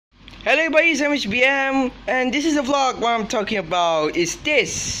Hello everybody, it's MHBM and this is a vlog. What I'm talking about is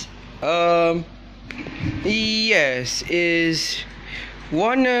this. Yes, is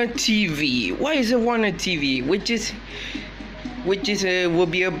Warner TV. Why is it Warner TV?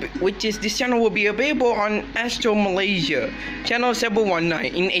 This channel will be available on Astro Malaysia Channel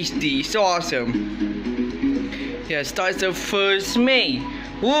 719 in HD. So awesome. Yeah, starts the 1st May.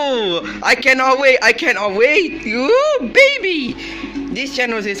 Ooh, I cannot wait. Ooh, baby. This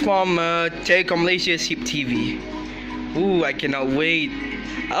channel is from Telecom Malaysia's Hip TV. Ooh, I cannot wait.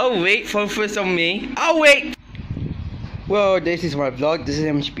 I'll wait for 1st of May. I'll wait. Well, this is my vlog. This is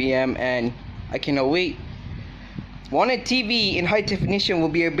MHBM and I cannot wait. Warner TV in high definition will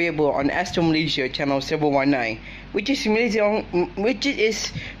be available on Astro Malaysia Channel 719, which is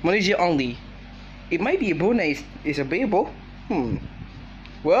Malaysia only. It might be Brunei is available.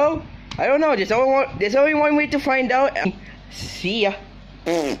 Well, I don't know. There's only one way to find out. See ya.